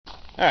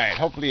Alright,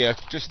 hopefully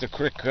just a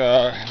quick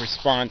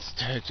response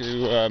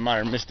to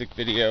Modern Mystic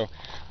video.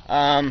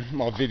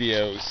 Well,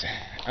 videos.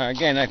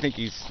 Again, I think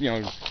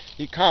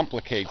he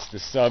complicates the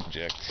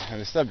subject.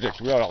 And the subject,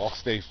 we ought to all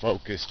stay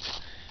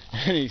focused.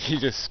 And he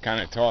just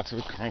kind of talks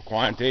with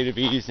quantitative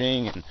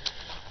easing and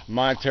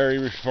monetary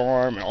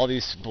reform and all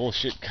these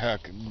bullshit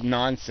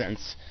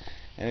nonsense.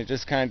 And it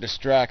just kind of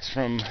distracts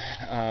from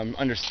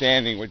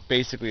understanding what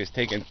basically has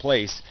taken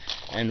place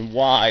and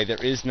why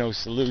there is no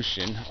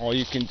solution. All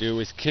you can do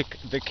is kick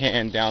the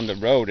can down the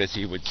road, as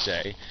he would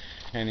say,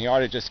 and he ought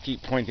to just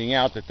keep pointing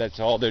out that that's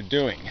all they're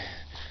doing.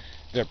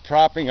 They're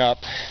propping up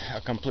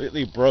a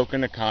completely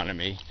broken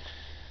economy.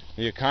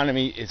 The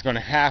economy is going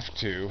to have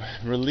to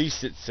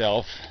release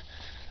itself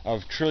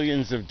of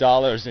trillions of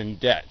dollars in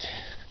debt.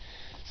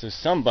 So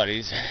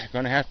somebody's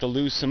going to have to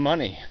lose some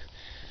money.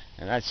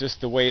 And that's just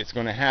the way it's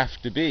going to have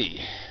to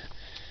be.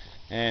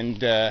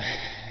 And,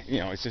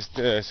 it's just,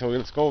 so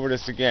let's go over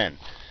this again.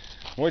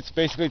 What's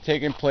basically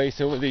taken place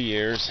over the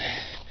years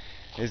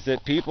is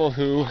that people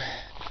who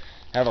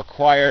have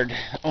acquired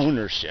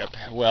ownership,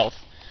 wealth,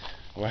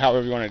 or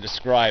however you want to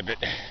describe it,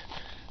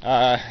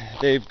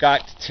 they've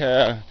got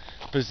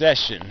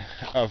possession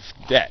of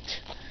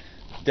debt.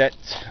 Debt,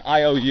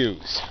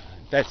 IOUs.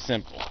 That's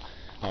simple.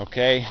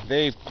 Okay?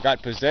 They've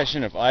got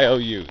possession of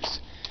IOUs.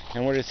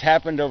 And what has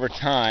happened over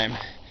time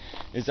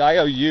is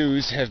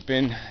IOUs have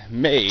been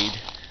made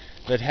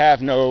that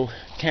have no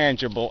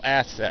tangible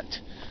asset.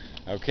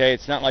 Okay,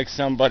 it's not like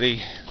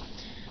somebody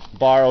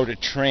borrowed a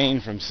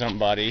train from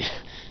somebody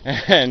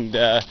and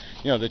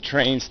the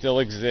train still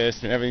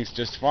exists and everything's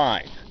just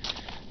fine.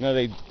 No,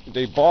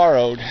 they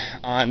borrowed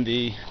on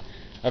the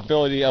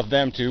ability of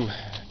them to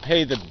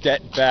pay the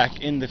debt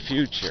back in the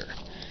future.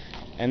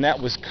 And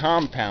that was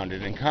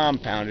compounded and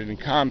compounded and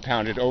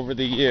compounded over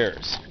the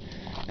years.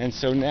 And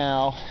so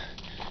now,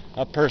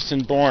 a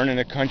person born in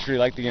a country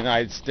like the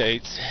United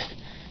States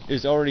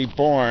is already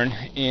born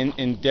in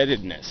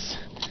indebtedness.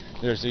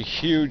 There's a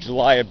huge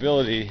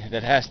liability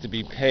that has to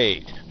be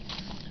paid.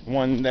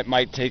 One that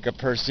might take a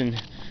person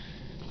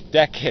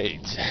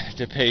decades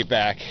to pay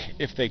back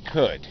if they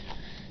could,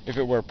 if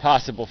it were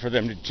possible for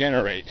them to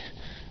generate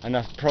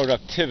enough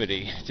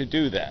productivity to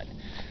do that.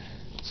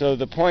 So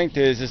the point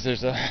is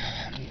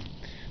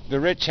the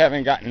rich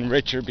haven't gotten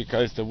richer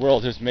because the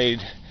world has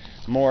made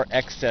more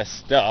excess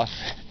stuff.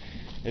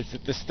 It's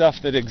that the stuff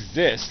that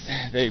exists,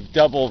 they've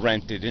double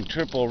rented and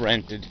triple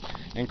rented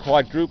and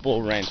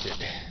quadruple rented.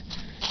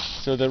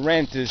 So the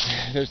rent is,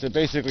 there's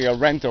basically a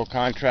rental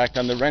contract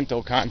on the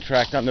rental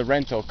contract on the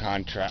rental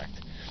contract.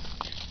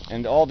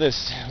 And all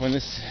this,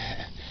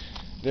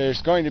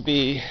 there's going to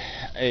be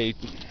a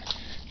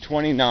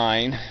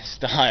 29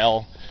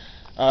 style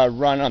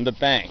run on the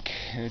bank.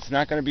 And it's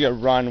not going to be a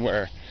run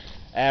where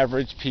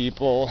average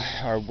people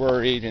are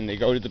worried and they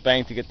go to the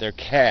bank to get their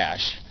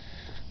cash.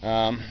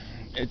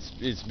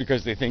 It's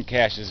because they think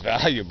cash is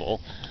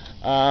valuable.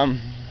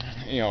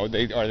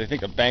 They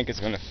think a bank is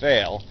going to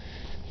fail.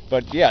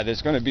 But yeah,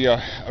 there's going to be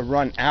a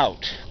run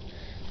out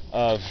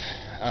of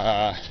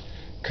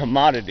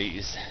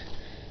commodities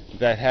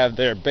that have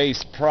their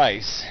base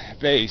price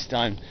based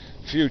on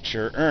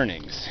future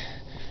earnings.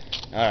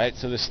 Alright,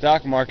 so the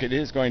stock market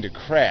is going to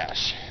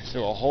crash.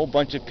 So a whole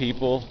bunch of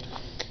people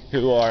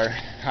who are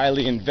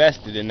highly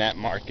invested in that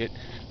market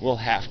will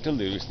have to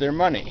lose their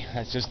money.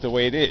 That's just the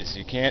way it is.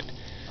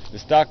 The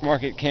stock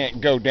market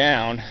can't go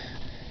down,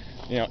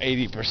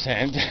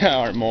 80%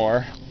 or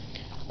more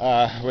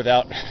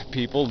without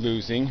people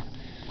losing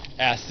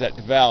asset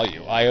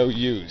value,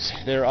 IOUs.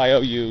 Their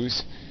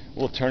IOUs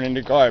will turn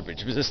into garbage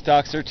because a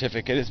stock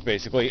certificate is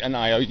basically an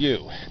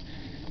IOU.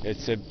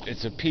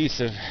 It's a piece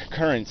of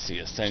currency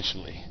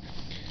essentially.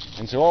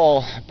 And so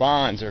all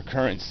bonds are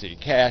currency,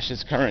 cash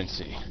is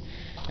currency.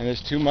 And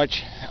there's too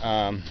much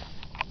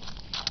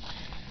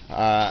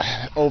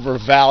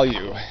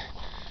overvalue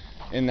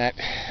in that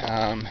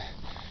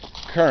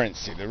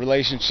currency. The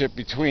relationship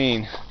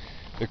between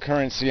the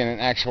currency and an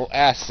actual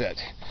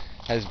asset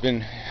has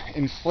been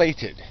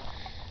inflated.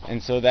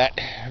 And so that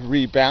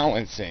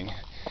rebalancing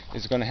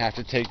is going to have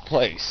to take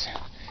place.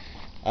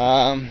 So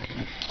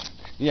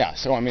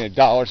a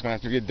dollar is going to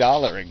have to be a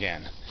dollar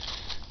again.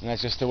 And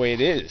that's just the way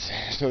it is.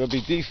 So there'll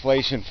be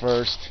deflation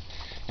first.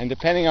 And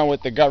depending on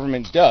what the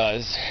government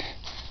does,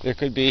 there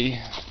could be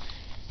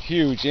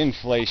huge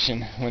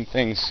inflation when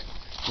things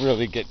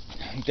really get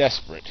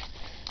desperate.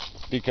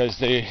 Because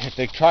if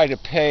they try to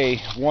pay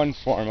one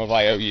form of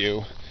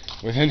IOU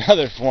with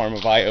another form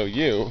of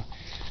IOU,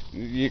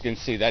 you can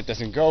see that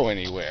doesn't go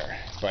anywhere.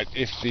 But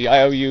if the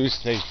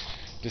IOUs they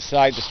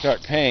decide to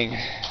start paying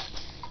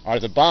are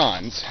the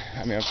bonds,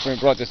 I've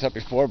brought this up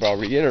before, but I'll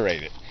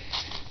reiterate it.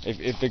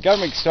 If the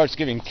government starts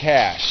giving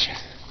cash,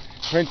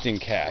 printing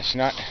cash,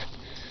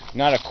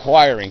 not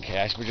acquiring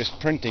cash, but just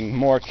printing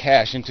more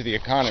cash into the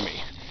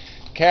economy.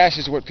 Cash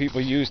is what people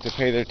use to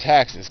pay their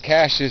taxes.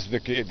 Cash is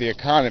the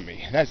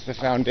economy. That's the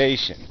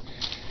foundation.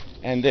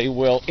 And they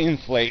will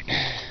inflate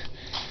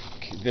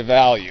the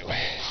value.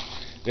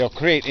 They'll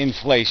create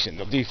inflation.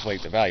 They'll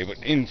deflate the value, but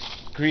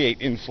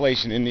create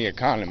inflation in the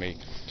economy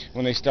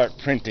when they start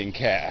printing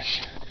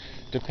cash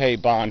to pay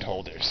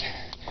bondholders.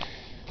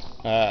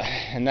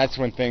 And that's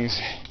when things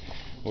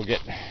will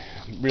get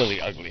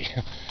really ugly.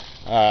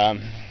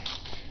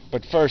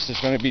 But first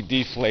it's going to be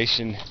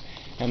deflation,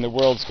 and the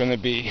world's going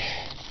to be,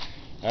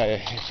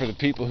 for the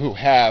people who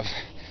have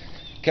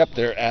kept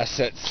their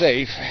assets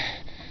safe,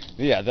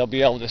 yeah, they'll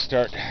be able to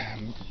start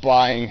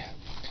buying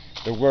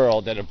the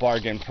world at a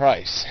bargain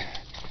price.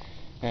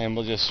 And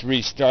we'll just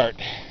restart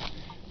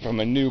from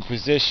a new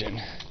position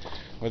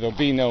where there'll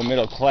be no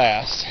middle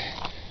class.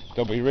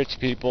 There'll be rich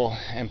people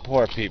and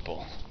poor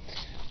people.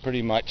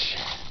 Pretty much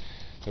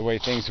the way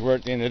things were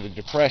at the end of the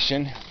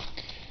Depression.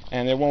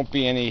 And there won't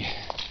be any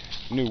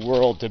new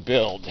world to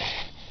build.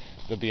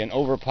 There'll be an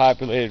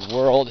overpopulated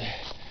world,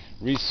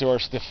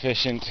 resource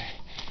deficient,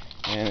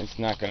 and it's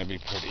not going to be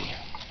pretty.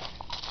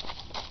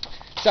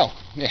 So,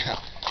 yeah,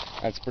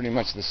 that's pretty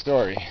much the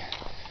story.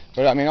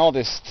 But I mean, all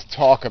this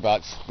talk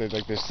about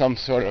like there's some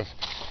sort of,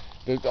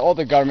 all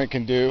the government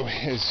can do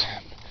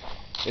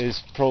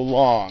is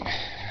prolong,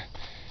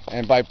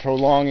 and by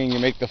prolonging you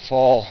make the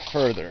fall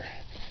further.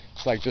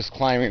 It's like just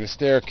climbing the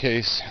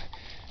staircase,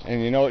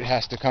 and you know it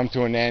has to come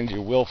to an end.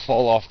 You will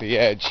fall off the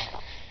edge,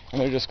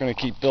 and they're just going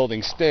to keep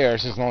building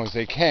stairs as long as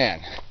they can,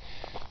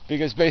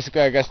 because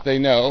basically I guess they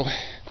know,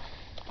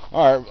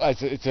 or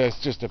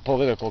it's just a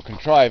political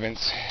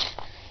contrivance,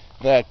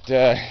 that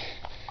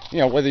you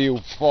know, whether you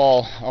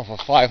fall off a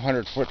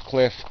 500-foot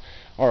cliff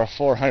or a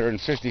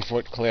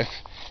 450-foot cliff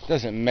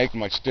doesn't make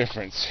much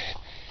difference.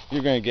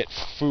 You're going to get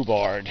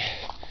foobarred.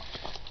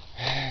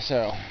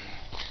 So,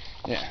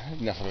 yeah,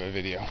 enough of a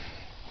video.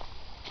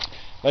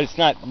 But it's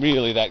not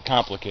really that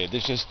complicated.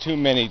 There's just too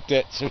many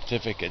debt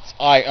certificates.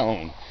 I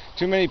own.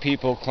 Too many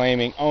people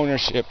claiming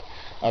ownership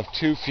of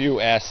too few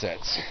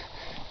assets.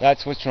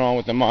 That's what's wrong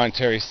with the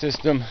monetary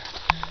system.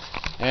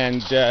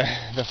 And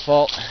the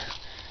fault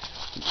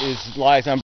lies on